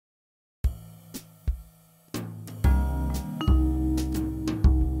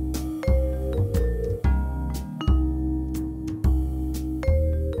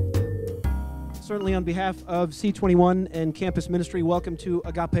certainly on behalf of C21 and Campus Ministry, welcome to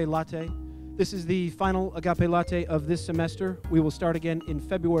Agape Latte. This is the final Agape Latte of this semester. We will start again in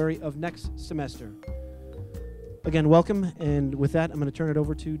February of next semester. Again, welcome, and with that, I'm going to turn it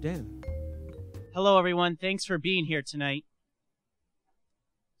over to Dan. Hello, everyone. Thanks for being here tonight.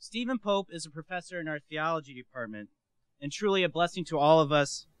 Stephen Pope is a professor in our theology department, and truly a blessing to all of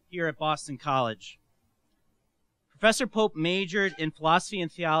us here at Boston College. Professor Pope majored in philosophy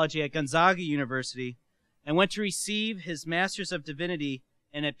and theology at Gonzaga University and went to receive his Master's of Divinity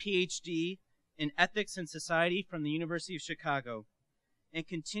and a PhD in Ethics and Society from the University of Chicago, and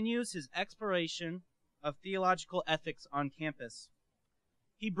continues his exploration of theological ethics on campus.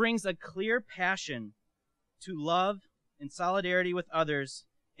 He brings a clear passion to love and solidarity with others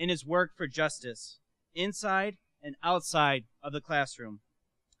in his work for justice, inside and outside of the classroom.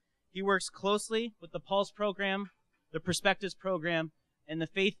 He works closely with the Pulse program, the Perspectives program, and the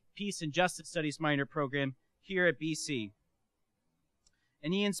Faith, Peace, and Justice Studies minor program here at BC.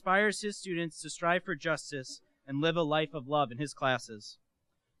 And he inspires his students to strive for justice and live a life of love in his classes.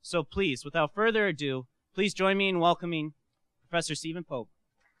 So please, without further ado, please join me in welcoming Professor Stephen Pope.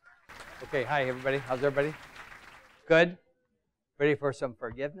 Okay, hi everybody. How's everybody? Good? Ready for some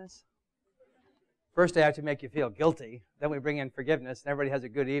forgiveness? First I have to make you feel guilty, then we bring in forgiveness, and everybody has a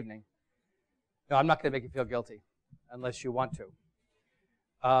good evening. No, I'm not going to make you feel guilty, unless you want to.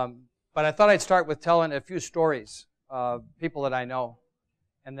 But I thought I'd start with telling a few stories of people that I know,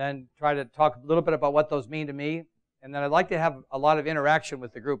 and then try to talk a little bit about what those mean to me, and then I'd like to have a lot of interaction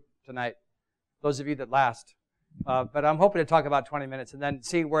with the group tonight, those of you that last. But I'm hoping to talk about 20 minutes, and then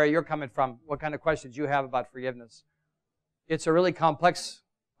see where you're coming from, what kind of questions you have about forgiveness. It's a really complex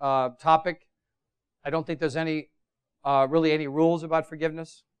topic. I don't think there's really any rules about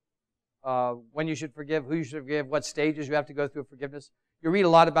forgiveness. When you should forgive, who you should forgive, what stages you have to go through forgiveness. You read a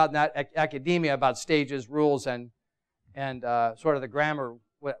lot about that academia about stages, rules, and sort of the grammar.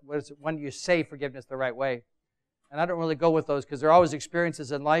 What is it, when you say forgiveness the right way. And I don't really go with those because there are always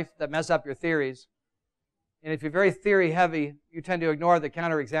experiences in life that mess up your theories. And if you're very theory heavy, you tend to ignore the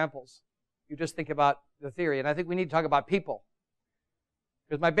counterexamples. You just think about the theory. And I think we need to talk about people.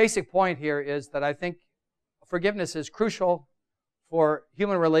 Because my basic point here is that I think forgiveness is crucial for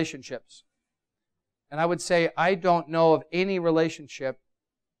human relationships. And I would say I don't know of any relationship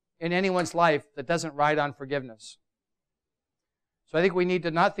in anyone's life that doesn't ride on forgiveness. So I think we need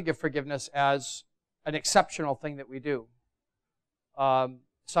to not think of forgiveness as an exceptional thing that we do,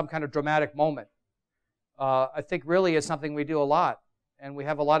 some kind of dramatic moment. I think really it's something we do a lot, and we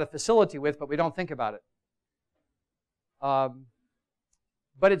have a lot of facility with, but we don't think about it.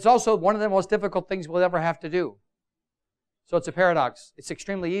 But it's also one of the most difficult things we'll ever have to do. So it's a paradox. It's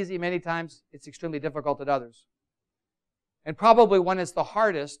extremely easy many times. It's extremely difficult at others. And probably when it's the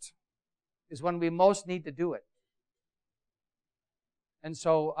hardest is when we most need to do it. And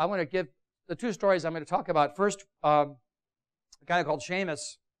so I want to give the two stories I'm going to talk about. First, a guy called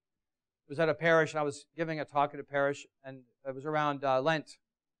Seamus was at a parish, and I was giving a talk at a parish, and it was around Lent.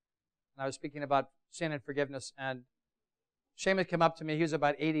 And I was speaking about sin and forgiveness, and Seamus came up to me. He was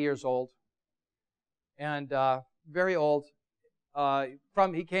about 80 years old, and very old.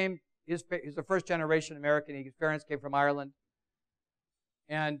 He's a first generation American. His parents came from Ireland.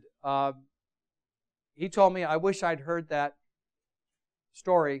 And he told me, I wish I'd heard that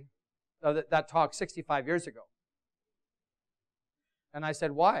story, that talk 65 years ago. And I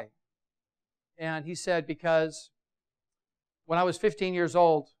said, why? And he said, because when I was 15 years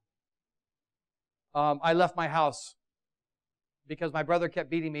old, I left my house because my brother kept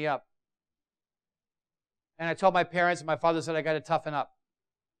beating me up. And I told my parents, and my father said, I got to toughen up.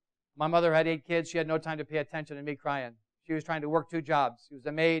 My mother had 8 kids. She had no time to pay attention to me crying. She was trying to work 2 jobs. She was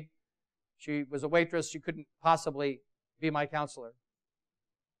a maid. She was a waitress. She couldn't possibly be my counselor.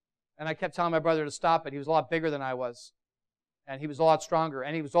 And I kept telling my brother to stop it. He was a lot bigger than I was. And he was a lot stronger.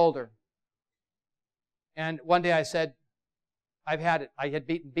 And he was older. And one day I said, I've had it. I had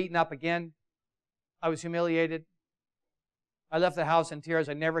beaten up again. I was humiliated. I left the house in tears.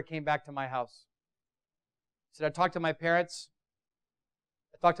 I never came back to my house. I said, I talked to my parents.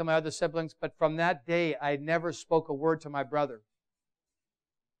 I talked to my other siblings. But from that day, I never spoke a word to my brother.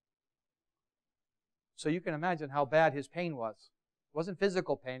 So you can imagine how bad his pain was. It wasn't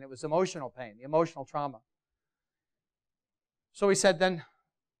physical pain. It was emotional pain, the emotional trauma. So he said then,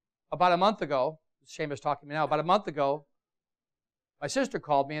 about a month ago, Seamus talking to me now, about a month ago, my sister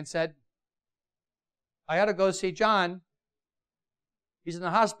called me and said, I had to go see John. He's in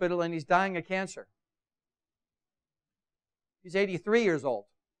the hospital and he's dying of cancer. He's 83 years old.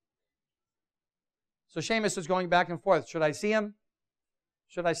 So Seamus is going back and forth. Should I see him?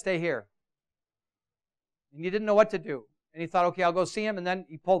 Should I stay here? And he didn't know what to do. And he thought, okay, I'll go see him. And then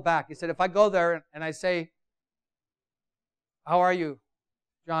he pulled back. He said, if I go there and I say, how are you,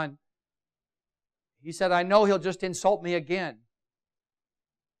 John? He said, I know he'll just insult me again.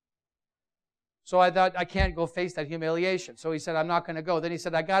 So I thought, I can't go face that humiliation. So he said, I'm not going to go. Then he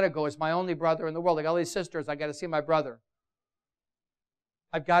said, I got to go. It's my only brother in the world. I got all these sisters. I got to see my brother.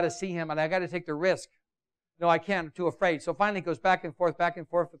 I've got to see him, and I got to take the risk. No, I can't. I'm too afraid. So finally he goes back and forth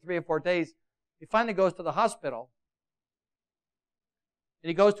for 3 or 4 days. He finally goes to the hospital. And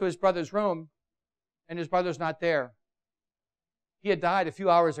he goes to his brother's room, and his brother's not there. He had died a few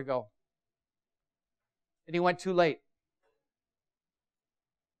hours ago. And he went too late.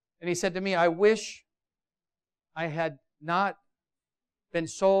 And he said to me, I wish I had not been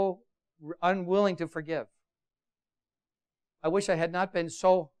so unwilling to forgive. I wish I had not been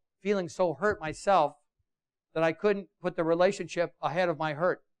feeling so hurt myself that I couldn't put the relationship ahead of my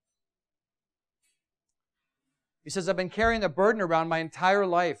hurt. He says, I've been carrying the burden around my entire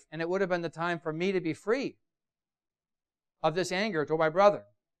life, and it would have been the time for me to be free of this anger toward my brother.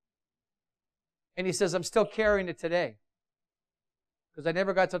 And he says, I'm still carrying it today because I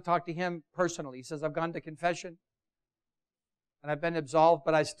never got to talk to him personally. He says, I've gone to confession and I've been absolved,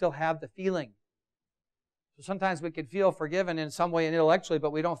 but I still have the feeling. So sometimes we can feel forgiven in some way intellectually,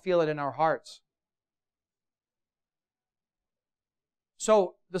 but we don't feel it in our hearts.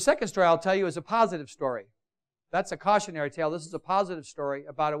 So the second story I'll tell you is a positive story. That's a cautionary tale. This is a positive story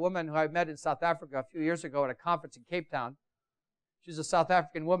about a woman who I met in South Africa a few years ago at a conference in Cape Town. She's a South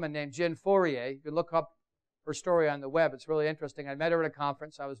African woman named Jean Fourier. You can look up her story on the web. It's really interesting. I met her at a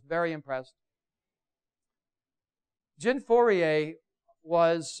conference. I was very impressed. Jean Fourier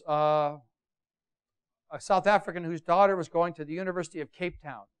was a South African whose daughter was going to the University of Cape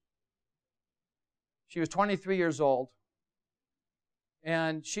Town. She was 23 years old,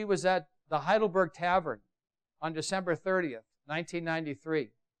 and she was at the Heidelberg Tavern on December 30th,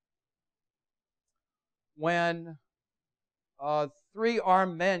 1993, when 3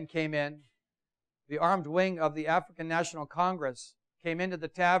 armed men came in. The armed wing of the African National Congress came into the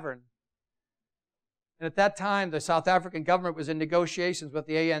tavern. And at that time, the South African government was in negotiations with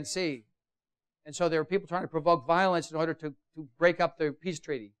the ANC. And so there were people trying to provoke violence in order to break up the peace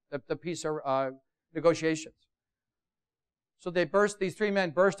treaty, the peace negotiations. So these 3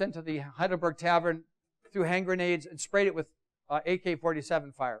 men burst into the Heidelberg Tavern, threw hand grenades, and sprayed it with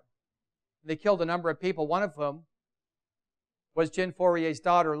AK-47 fire. They killed a number of people, one of whom was Jean Fourier's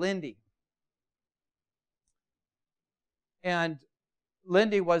daughter, Lindy. And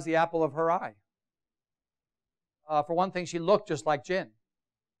Lindy was the apple of her eye. For one thing, she looked just like Jean.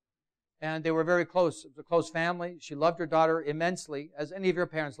 And they were very close. It was a close family. She loved her daughter immensely, as any of your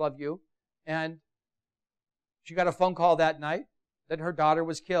parents love you. And she got a phone call that night that her daughter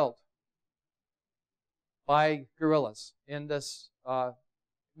was killed by guerrillas in this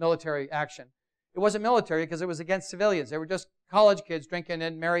military action. It wasn't military because it was against civilians. They were just college kids drinking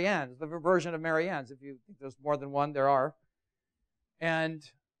in Mary Ann's, the version of Mary Ann's. If you think there's more than one, there are. And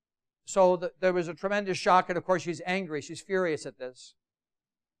so there was a tremendous shock, and of course she's angry. She's furious at this.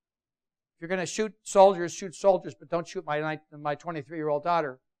 If you're going to shoot soldiers, but don't shoot my 23-year-old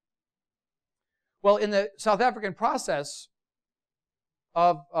daughter. Well, in the South African process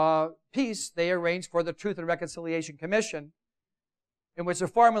of peace, they arranged for the Truth and Reconciliation Commission, in which a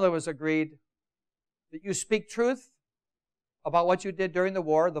formula was agreed that you speak truth about what you did during the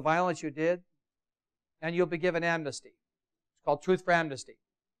war, the violence you did, and you'll be given amnesty. It's called Truth for Amnesty.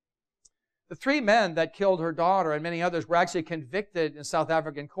 The 3 men that killed her daughter and many others were actually convicted in South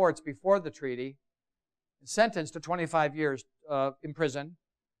African courts before the treaty and sentenced to 25 years in prison.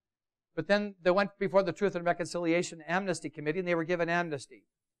 But then they went before the Truth and Reconciliation Amnesty Committee, and they were given amnesty.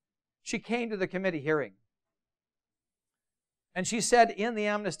 She came to the committee hearing. And she said in the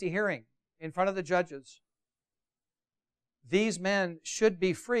amnesty hearing, in front of the judges, these men should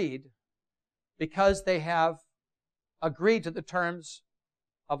be freed because they have agreed to the terms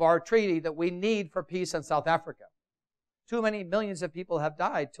of our treaty that we need for peace in South Africa. Too many millions of people have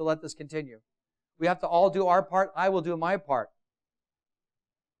died to let this continue. We have to all do our part. I will do my part.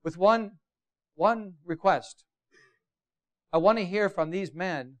 With one request. I want to hear from these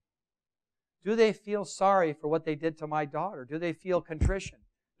men, do they feel sorry for what they did to my daughter? Do they feel contrition?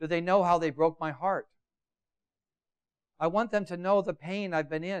 Do they know how they broke my heart? I want them to know the pain I've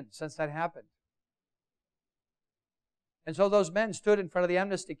been in since that happened. And so those men stood in front of the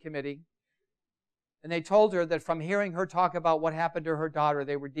Amnesty Committee, and they told her that from hearing her talk about what happened to her daughter,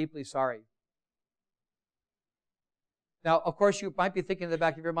 they were deeply sorry. Now, of course, you might be thinking in the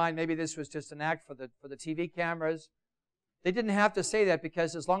back of your mind, maybe this was just an act for the TV cameras. They didn't have to say that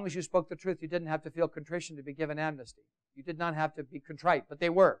because as long as you spoke the truth, you didn't have to feel contrition to be given amnesty. You did not have to be contrite, but they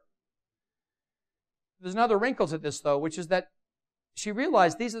were. There's another wrinkle to this, though, which is that she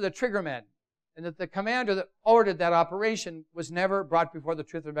realized these are the trigger men, and that the commander that ordered that operation was never brought before the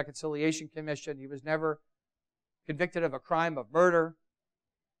Truth and Reconciliation Commission. He was never convicted of a crime of murder.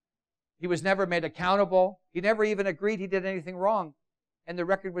 He was never made accountable. He never even agreed he did anything wrong. And the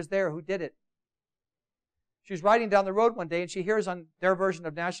record was there who did it. She was riding down the road one day and she hears on their version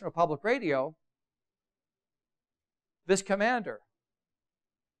of National Public Radio this commander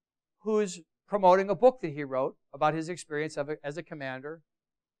who's promoting a book that he wrote about his experience as a commander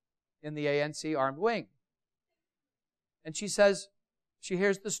in the ANC armed wing. And she says, she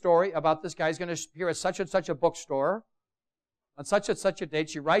hears the story about this guy's going to appear at such and such a bookstore on such and such a date.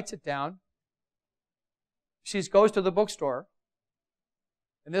 She writes it down. She goes to the bookstore.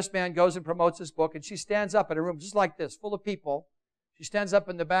 And this man goes and promotes his book. And she stands up in a room just like this, full of people. She stands up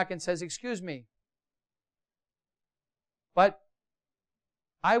in the back and says, "Excuse me, but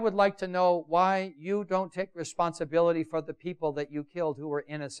I would like to know why you don't take responsibility for the people that you killed who were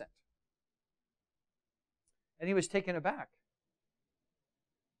innocent." And he was taken aback.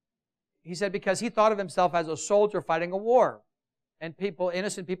 He said because he thought of himself as a soldier fighting a war. And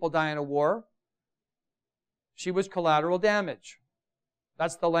innocent people die in a war. She was collateral damage.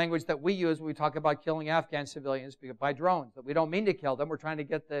 That's the language that we use when we talk about killing Afghan civilians by drones. That we don't mean to kill them. We're trying to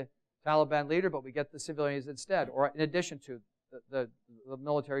get the Taliban leader, but we get the civilians instead, or in addition to the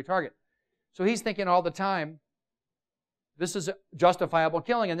military target. So he's thinking all the time, this is a justifiable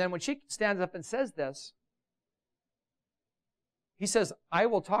killing. And then when she stands up and says this, he says, "I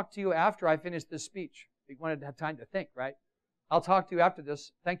will talk to you after I finish this speech." He wanted to have time to think, right? "I'll talk to you after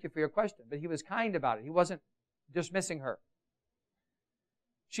this. Thank you for your question." But he was kind about it. He wasn't dismissing her.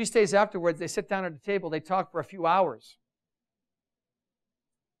 She stays afterwards. They sit down at a table. They talk for a few hours.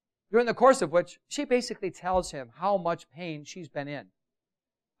 During the course of which, she basically tells him how much pain she's been in,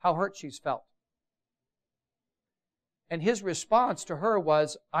 how hurt she's felt. And his response to her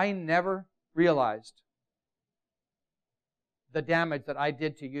was, "I never realized the damage that I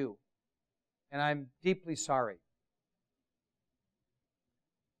did to you, and I'm deeply sorry."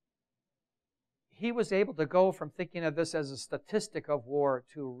 He was able to go from thinking of this as a statistic of war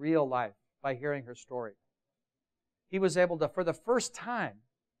to real life by hearing her story. He was able to, for the first time,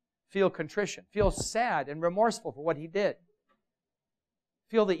 feel contrition, feel sad and remorseful for what he did,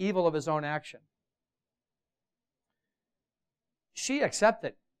 feel the evil of his own action. She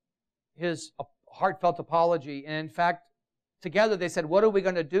accepted his heartfelt apology, and in fact, together they said, what are we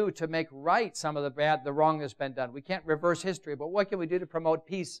going to do to make right some of the wrong that's been done? We can't reverse history, but what can we do to promote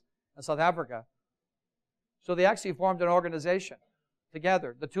peace in South Africa? So they actually formed an organization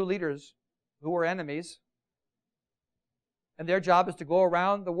together, the two leaders who were enemies. And their job is to go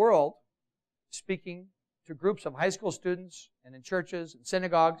around the world speaking to groups of high school students and in churches and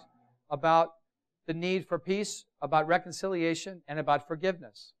synagogues about the need for peace, about reconciliation, and about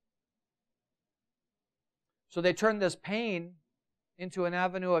forgiveness. So they turned this pain into an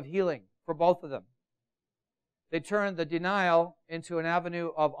avenue of healing for both of them. They turned the denial into an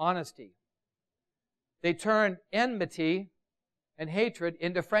avenue of honesty. They turned enmity and hatred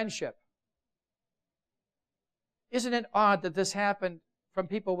into friendship. Isn't it odd that this happened from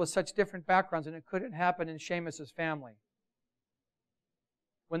people with such different backgrounds, and it couldn't happen in Seamus's family?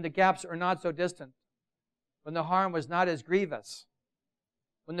 When the gaps are not so distant, when the harm was not as grievous,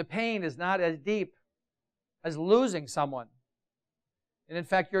 when the pain is not as deep as losing someone. And in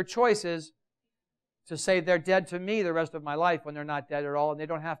fact, your choice is to say they're dead to me the rest of my life when they're not dead at all, and they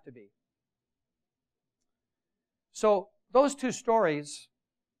don't have to be. So those two stories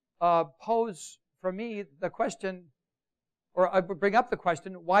pose for me the question, or I bring up the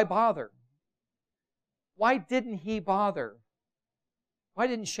question, why bother? Why didn't he bother? Why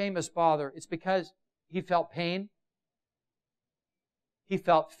didn't Seamus bother? It's because he felt pain. He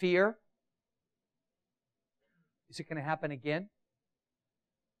felt fear. Is it going to happen again?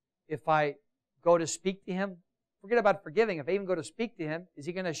 If I go to speak to him, forget about forgiving. If I even go to speak to him, is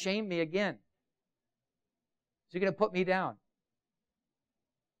he going to shame me again? Is he going to put me down?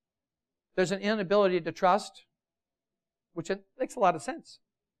 There's an inability to trust, which makes a lot of sense.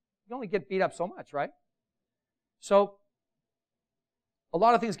 You only get beat up so much, right? So, a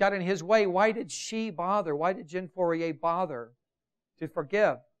lot of things got in his way. Why did she bother? Why did Jean Fourier bother to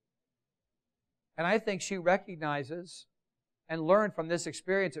forgive? And I think she recognizes and learned from this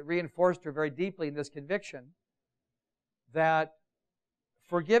experience, it reinforced her very deeply in this conviction, that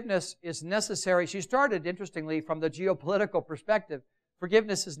forgiveness is necessary. She started, interestingly, from the geopolitical perspective.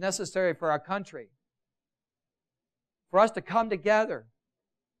 Forgiveness is necessary for our country. For us to come together,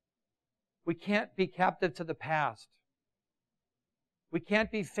 we can't be captive to the past. We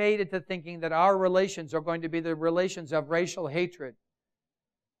can't be faded to thinking that our relations are going to be the relations of racial hatred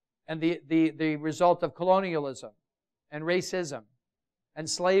and the result of colonialism and racism and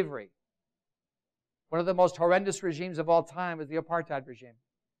slavery. One of the most horrendous regimes of all time is the apartheid regime.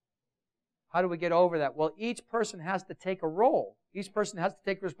 How do we get over that? Well, each person has to take a role. Each person has to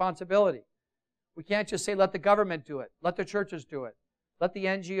take responsibility. We can't just say, let the government do it. Let the churches do it. Let the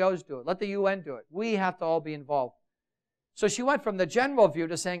NGOs do it. Let the UN do it. We have to all be involved. So she went from the general view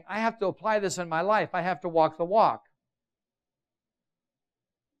to saying, I have to apply this in my life. I have to walk the walk.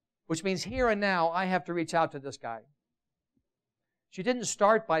 Which means here and now, I have to reach out to this guy. She didn't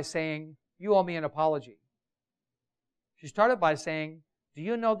start by saying, you owe me an apology. She started by saying, do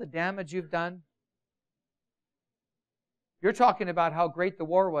you know the damage you've done? You're talking about how great the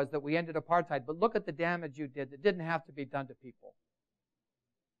war was that we ended apartheid, but look at the damage you did that didn't have to be done to people.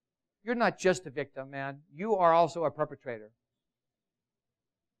 You're not just a victim, man. You are also a perpetrator.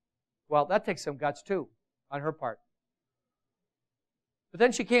 Well, that takes some guts, too, on her part. But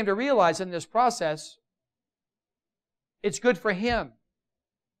then she came to realize in this process, it's good for him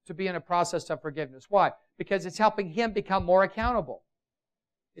to be in a process of forgiveness. Why? Because it's helping him become more accountable.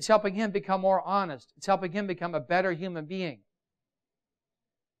 It's helping him become more honest. It's helping him become a better human being.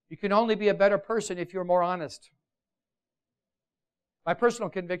 You can only be a better person if you're more honest. My personal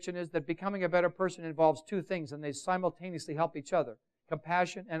conviction is that becoming a better person involves two things, and they simultaneously help each other: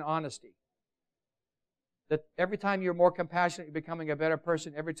 compassion and honesty. That every time you're more compassionate, you're becoming a better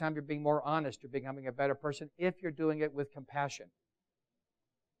person. Every time you're being more honest, you're becoming a better person if you're doing it with compassion.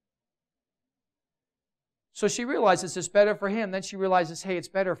 So she realizes it's better for him. Then she realizes, hey, it's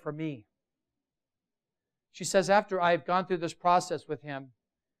better for me. She says, after I've gone through this process with him,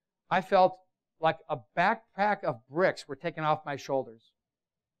 I felt like a backpack of bricks were taken off my shoulders.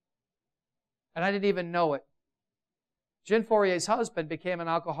 And I didn't even know it. Jean Fourier's husband became an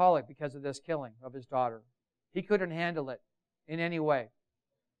alcoholic because of this killing of his daughter. He couldn't handle it in any way.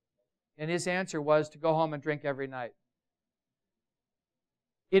 And his answer was to go home and drink every night.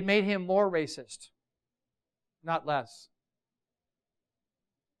 It made him more racist, not less.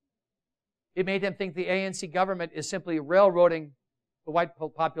 It made him think the ANC government is simply railroading the white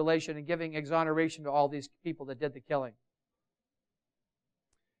population and giving exoneration to all these people that did the killing.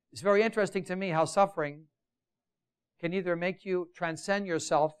 It's very interesting to me how suffering can either make you transcend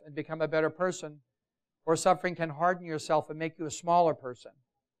yourself and become a better person, or suffering can harden yourself and make you a smaller person.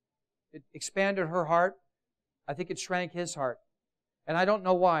 It expanded her heart. I think it shrank his heart. And I don't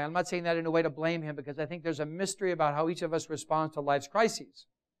know why. I'm not saying that in a way to blame him, because I think there's a mystery about how each of us responds to life's crises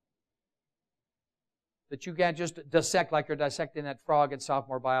that you can't just dissect like you're dissecting that frog in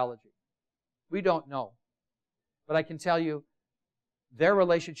sophomore biology. We don't know. But I can tell you, their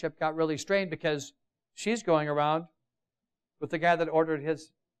relationship got really strained because she's going around with the guy that ordered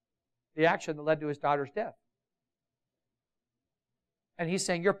the action that led to his daughter's death. And he's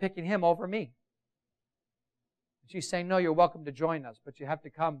saying, you're picking him over me. She's saying, no, you're welcome to join us, but you have to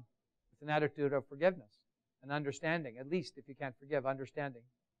come with an attitude of forgiveness and understanding, at least if you can't forgive, understanding.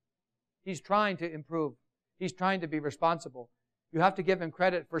 He's trying to improve. He's trying to be responsible. You have to give him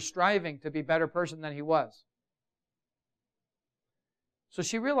credit for striving to be a better person than he was. So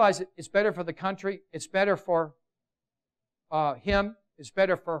she realized it's better for the country, it's better for him, it's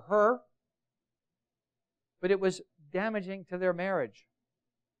better for her, but it was damaging to their marriage.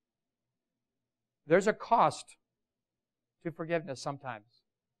 There's a cost to forgiveness sometimes.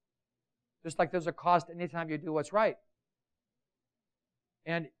 Just like there's a cost anytime you do what's right.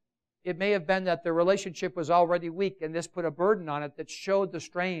 And it may have been that the relationship was already weak, and this put a burden on it that showed the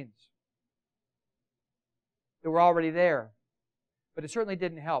strains that were already there. But it certainly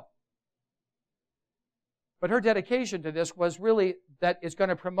didn't help. But her dedication to this was really that it's going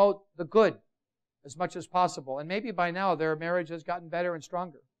to promote the good as much as possible. And maybe by now their marriage has gotten better and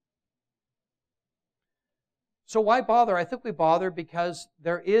stronger. So why bother? I think we bother because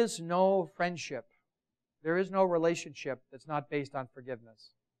there is no friendship. There is no relationship that's not based on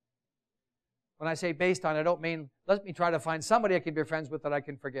forgiveness. When I say based on, I don't mean, let me try to find somebody I can be friends with that I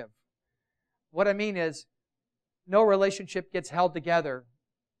can forgive. What I mean is, no relationship gets held together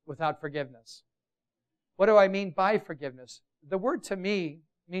without forgiveness. What do I mean by forgiveness? The word to me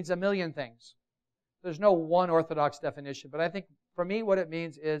means a million things. There's no one orthodox definition, but I think for me what it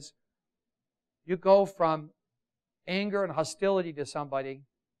means is you go from anger and hostility to somebody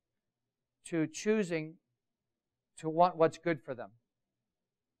to choosing to want what's good for them.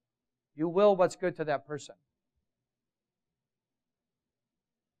 You will what's good to that person.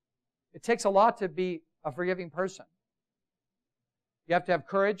 It takes a lot to be a forgiving person. You have to have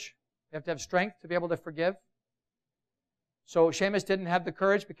courage. You have to have strength to be able to forgive. So Seamus didn't have the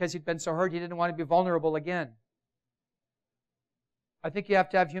courage because he'd been so hurt, he didn't want to be vulnerable again. I think you have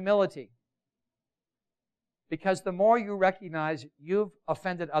to have humility. Because the more you recognize you've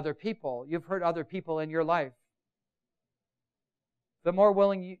offended other people, you've hurt other people in your life, the more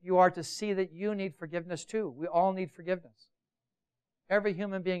willing you are to see that you need forgiveness too. We all need forgiveness. Every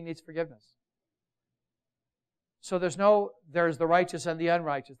human being needs forgiveness. So there's the righteous and the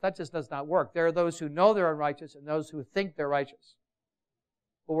unrighteous. That just does not work. There are those who know they're unrighteous and those who think they're righteous.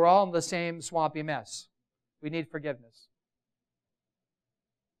 But we're all in the same swampy mess. We need forgiveness.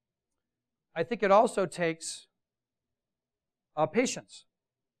 I think it also takes patience.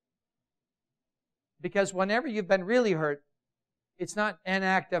 Because whenever you've been really hurt, it's not an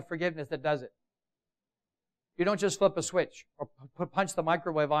act of forgiveness that does it. You don't just flip a switch or punch the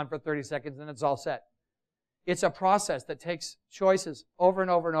microwave on for 30 seconds and it's all set. It's a process that takes choices over and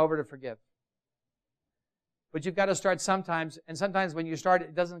over and over to forgive. But you've got to start sometimes, and sometimes when you start,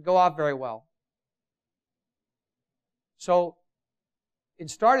 it doesn't go off very well. So, in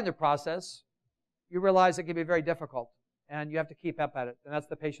starting the process, you realize it can be very difficult, and you have to keep up at it, and that's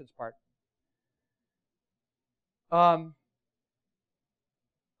the patience part. A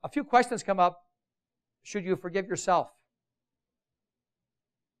few questions come up. Should you forgive yourself?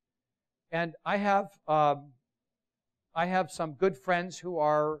 And I have some good friends who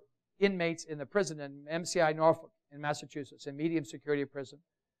are inmates in the prison in MCI Norfolk in Massachusetts, in medium security prison.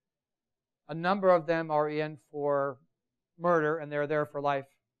 A number of them are in for murder, and they're there for life.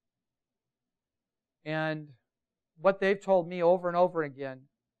 And what they've told me over and over again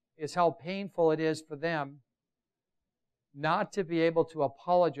is how painful it is for them not to be able to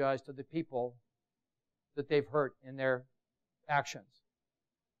apologize to the people that they've hurt in their actions.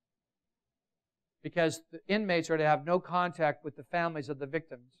 Because the inmates are to have no contact with the families of the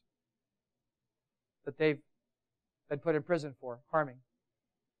victims that they've been put in prison for harming.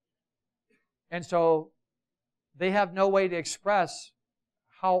 And so they have no way to express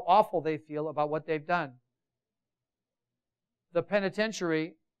how awful they feel about what they've done. The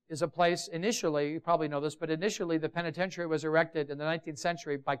penitentiary is a place initially, you probably know this, but initially the penitentiary was erected in the 19th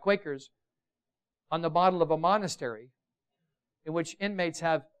century by Quakers on the model of a monastery in which inmates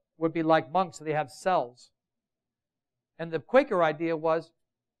would be like monks, so they have cells. And the Quaker idea was,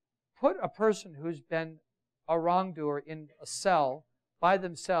 put a person who's been a wrongdoer in a cell by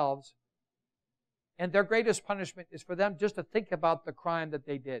themselves, and their greatest punishment is for them just to think about the crime that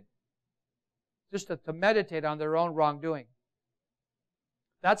they did. Just to meditate on their own wrongdoing.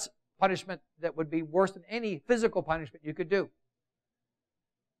 That's punishment that would be worse than any physical punishment you could do.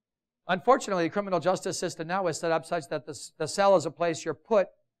 Unfortunately, the criminal justice system now is set up such that the cell is a place you're put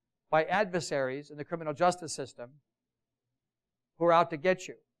by adversaries in the criminal justice system who are out to get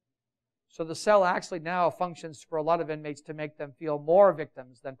you. So the cell actually now functions for a lot of inmates to make them feel more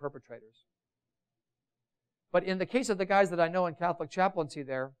victims than perpetrators. But in the case of the guys that I know in Catholic chaplaincy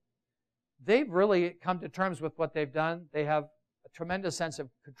there, they've really come to terms with what they've done. They have a tremendous sense of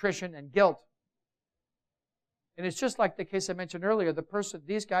contrition and guilt. And it's just like the case I mentioned earlier.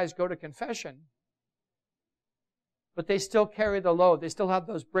 These guys go to confession, but they still carry the load. They still have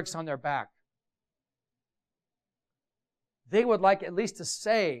those bricks on their back. They would like at least to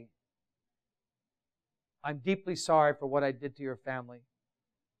say, I'm deeply sorry for what I did to your family.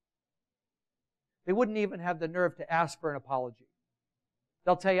 They wouldn't even have the nerve to ask for an apology.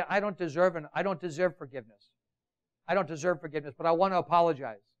 They'll tell you, I don't deserve forgiveness. I don't deserve forgiveness, but I want to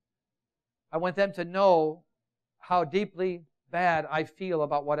apologize. I want them to know how deeply bad I feel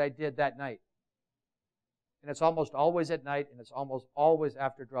about what I did that night. And it's almost always at night, and it's almost always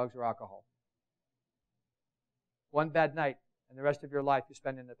after drugs or alcohol. One bad night, and the rest of your life you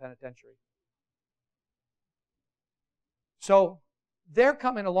spend in the penitentiary. So they're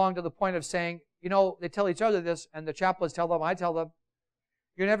coming along to the point of saying, they tell each other this, and the chaplains tell them, I tell them,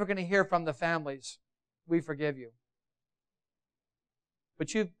 you're never going to hear from the families, we forgive you.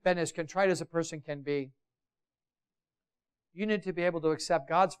 But you've been as contrite as a person can be. You need to be able to accept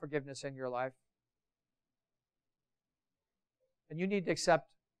God's forgiveness in your life. And you need to accept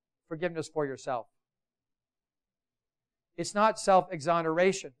forgiveness for yourself. It's not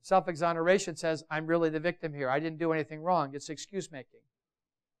self-exoneration. Self-exoneration says, I'm really the victim here. I didn't do anything wrong. It's excuse-making.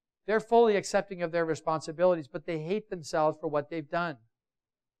 They're fully accepting of their responsibilities, but they hate themselves for what they've done.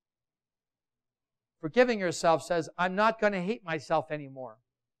 Forgiving yourself says, I'm not going to hate myself anymore.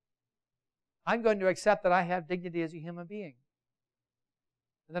 I'm going to accept that I have dignity as a human being.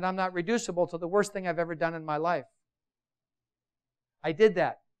 And that I'm not reducible to the worst thing I've ever done in my life. I did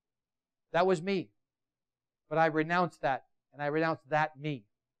that. That was me. But I renounced that and I renounce that me.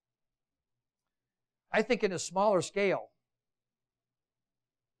 I think in a smaller scale,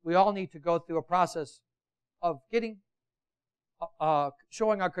 we all need to go through a process of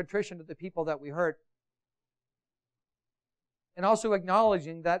showing our contrition to the people that we hurt, and also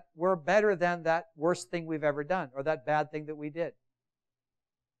acknowledging that we're better than that worst thing we've ever done or that bad thing that we did.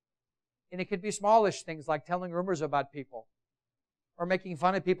 And it could be smallish things like telling rumors about people or making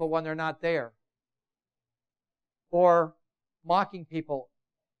fun of people when they're not there or mocking people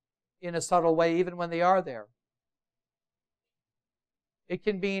in a subtle way even when they are there. It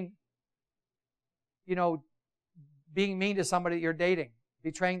can mean, being mean to somebody that you're dating,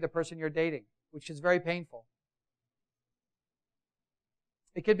 betraying the person you're dating, which is very painful.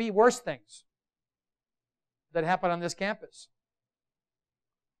 It could be worse things that happen on this campus.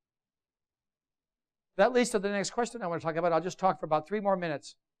 That leads to the next question I want to talk about. I'll just talk for about 3 more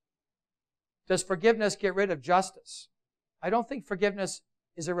minutes. Does forgiveness get rid of justice? I don't think forgiveness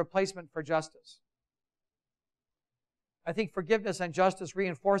is a replacement for justice. I think forgiveness and justice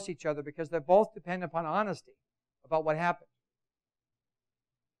reinforce each other because they both depend upon honesty about what happened.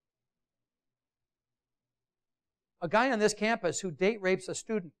 A guy on this campus who date rapes a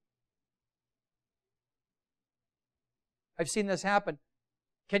student, I've seen this happen,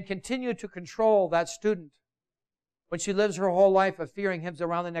 can continue to control that student when she lives her whole life of fearing him's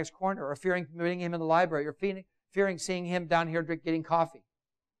around the next corner, or fearing meeting him in the library, or fearing seeing him down here getting coffee.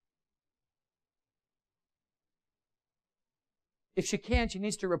 If she can, she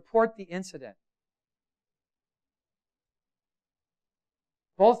needs to report the incident,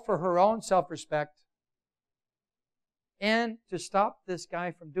 both for her own self-respect and to stop this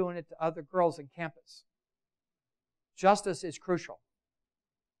guy from doing it to other girls on campus. Justice is crucial.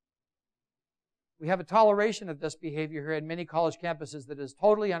 We have a toleration of this behavior here in many college campuses that is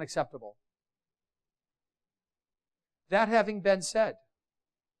totally unacceptable. That having been said,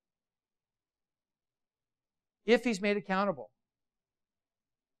 if he's made accountable,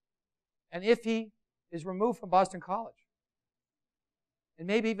 and if he is removed from Boston College, and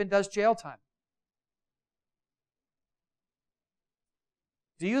maybe even does jail time,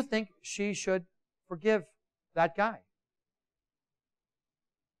 do you think she should forgive that guy?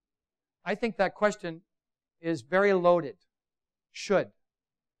 I think that question is very loaded. Should.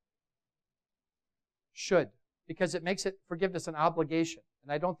 Because it makes forgiveness an obligation.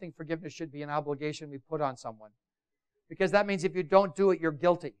 And I don't think forgiveness should be an obligation we put on someone. Because that means if you don't do it, you're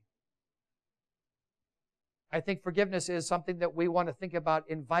guilty. I think forgiveness is something that we want to think about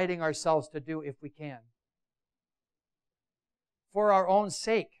inviting ourselves to do if we can. For our own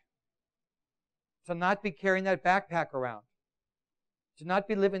sake. To not be carrying that backpack around. To not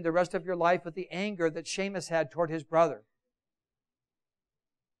be living the rest of your life with the anger that Seamus had toward his brother.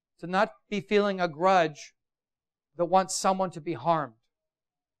 To not be feeling a grudge that wants someone to be harmed.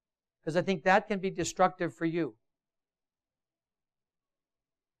 Because I think that can be destructive for you.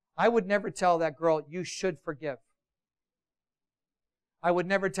 I would never tell that girl, you should forgive. I would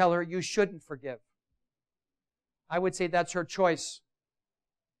never tell her, you shouldn't forgive. I would say that's her choice.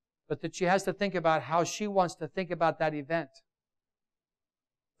 But that she has to think about how she wants to think about that event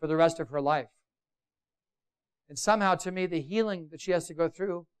for the rest of her life. And somehow, to me, the healing that she has to go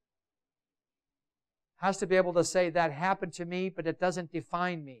through has to be able to say, that happened to me, but it doesn't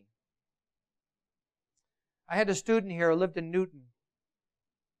define me. I had a student here who lived in Newton.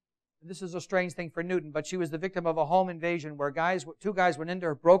 This is a strange thing for Newton, but she was the victim of a home invasion where two guys went into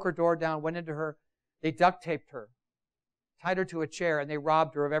her, broke her door down, went into her, they duct taped her, tied her to a chair, and they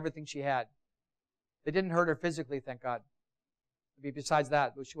robbed her of everything she had. They didn't hurt her physically, thank God. Besides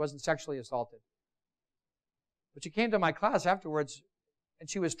that, she wasn't sexually assaulted. But she came to my class afterwards, and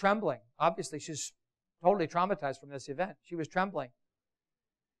she was trembling. Obviously, she's totally traumatized from this event. She was trembling.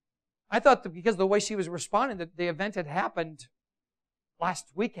 I thought that because of the way she was responding, that the event had happened last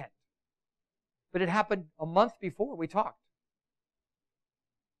weekend. But it happened a month before we talked.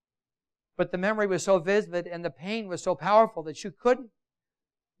 But the memory was so vivid and the pain was so powerful that she couldn't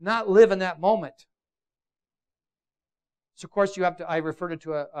not live in that moment. So, of course, I referred her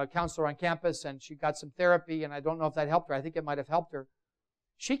to a counselor on campus, and she got some therapy, and I don't know if that helped her. I think it might have helped her.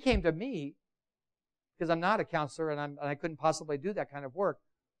 She came to me, because I'm not a counselor, and I couldn't possibly do that kind of work.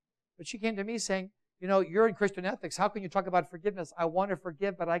 But she came to me saying, you're in Christian ethics. How can you talk about forgiveness? I want to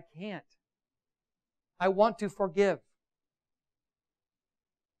forgive, but I can't. I want to forgive.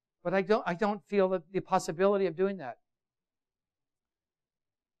 But I don't feel the possibility of doing that.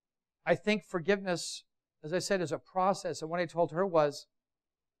 I think forgiveness, as I said, is a process. And what I told her was,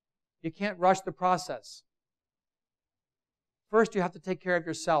 you can't rush the process. First, you have to take care of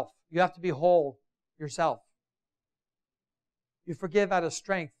yourself. You have to be whole yourself. You forgive out of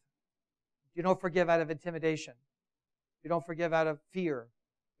strength. You don't forgive out of intimidation. You don't forgive out of fear.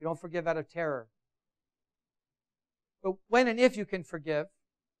 You don't forgive out of terror. But when and if you can forgive,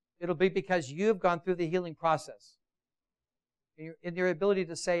 it'll be because you've gone through the healing process. In your ability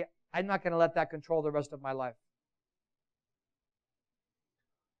to say, I'm not going to let that control the rest of my life.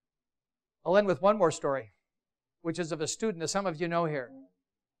 I'll end with one more story, which is of a student that some of you know here,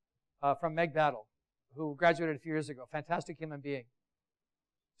 from Meg Battle, who graduated a few years ago. Fantastic human being.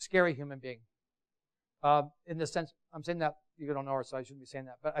 Scary human being. In the sense, I'm saying that, you don't know her, so I shouldn't be saying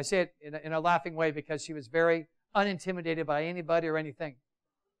that. But I say it in a laughing way because she was very unintimidated by anybody or anything.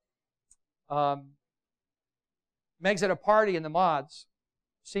 Meg's at a party in the mods,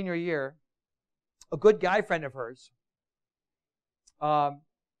 senior year. A good guy friend of hers,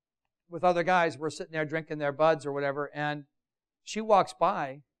 with other guys, were sitting there drinking their buds or whatever, and she walks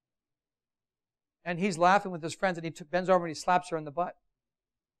by, and he's laughing with his friends, and he bends over and he slaps her in the butt.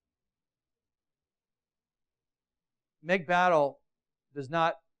 Meg Battle does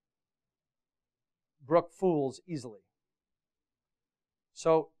not brook fools easily.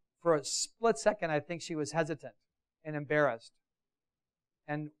 So for a split second, I think she was hesitant and embarrassed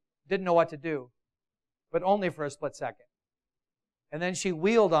and didn't know what to do, but only for a split second. And then she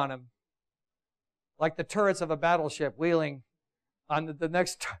wheeled on him like the turrets of a battleship wheeling on the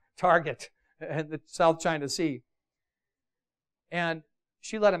next target in the South China Sea. And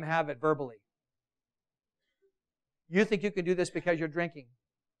she let him have it verbally. You think you can do this because you're drinking.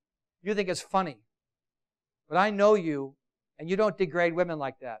 You think it's funny. But I know you, and you don't degrade women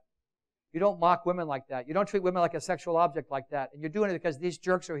like that. You don't mock women like that. You don't treat women like a sexual object like that. And you're doing it because these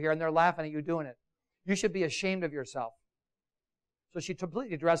jerks are here and they're laughing at you doing it. You should be ashamed of yourself. So she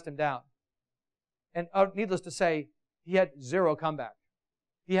completely dressed him down. And needless to say, he had zero comeback.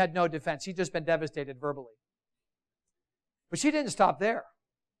 He had no defense. He'd just been devastated verbally. But she didn't stop there.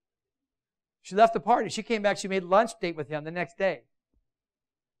 She left the party. She came back. She made lunch date with him the next day.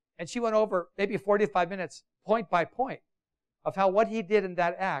 And she went over maybe 45 minutes, point by point, of how what he did in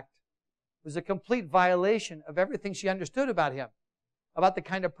that act was a complete violation of everything she understood about him, about the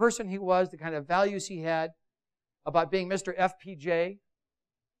kind of person he was, the kind of values he had, about being Mr. FPJ,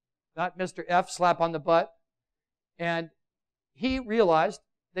 not Mr. F, slap on the butt. And he realized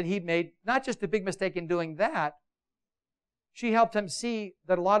that he made not just a big mistake in doing that, she helped him see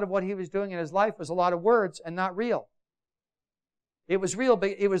that a lot of what he was doing in his life was a lot of words and not real. It was real,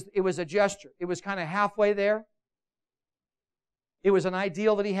 but it was a gesture. It was kind of halfway there. It was an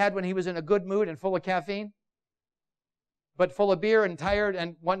ideal that he had when he was in a good mood and full of caffeine, but full of beer and tired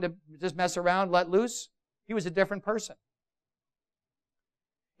and wanted to just mess around, let loose. He was a different person.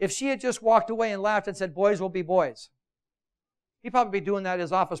 If she had just walked away and laughed and said, boys will be boys, he'd probably be doing that at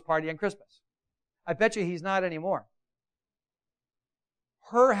his office party on Christmas. I bet you he's not anymore.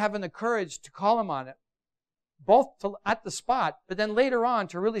 Her having the courage to call him on it, both at the spot, but then later on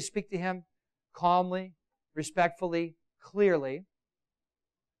to really speak to him calmly, respectfully, clearly.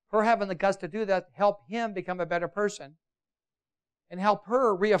 Her having the guts to do that helped him become a better person and help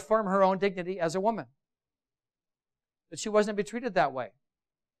her reaffirm her own dignity as a woman. That she wasn't to be treated that way.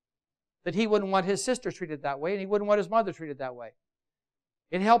 That he wouldn't want his sister treated that way and he wouldn't want his mother treated that way.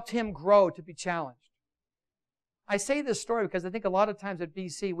 It helped him grow to be challenged. I say this story because I think a lot of times at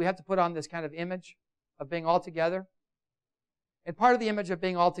BC we have to put on this kind of image of being all together. And part of the image of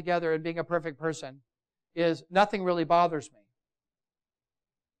being all together and being a perfect person is nothing really bothers me.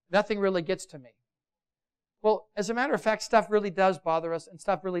 Nothing really gets to me. Well, as a matter of fact, stuff really does bother us and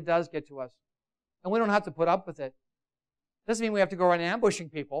stuff really does get to us. And we don't have to put up with it. Doesn't mean we have to go around ambushing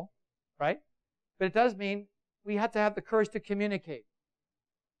people, right? But it does mean we have to have the courage to communicate.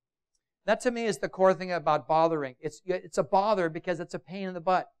 That to me is the core thing about bothering. It's a bother because it's a pain in the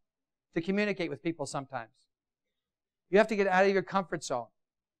butt to communicate with people sometimes. You have to get out of your comfort zone.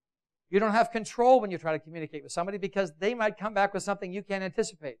 You don't have control when you try to communicate with somebody because they might come back with something you can't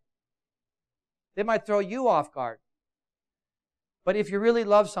anticipate. They might throw you off guard. But if you really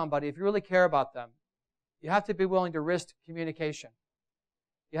love somebody, if you really care about them, you have to be willing to risk communication.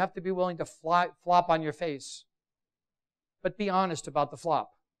 You have to be willing to flop on your face. But be honest about the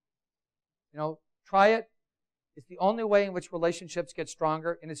flop. Try it. It's the only way in which relationships get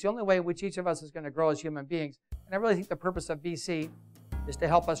stronger, and it's the only way in which each of us is going to grow as human beings. And I really think the purpose of BC is to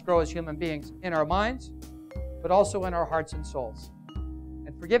help us grow as human beings in our minds, but also in our hearts and souls.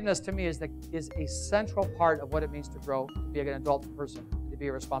 And forgiveness to me is a central part of what it means to grow, to be an adult person, to be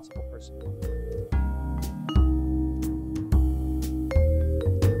a responsible person.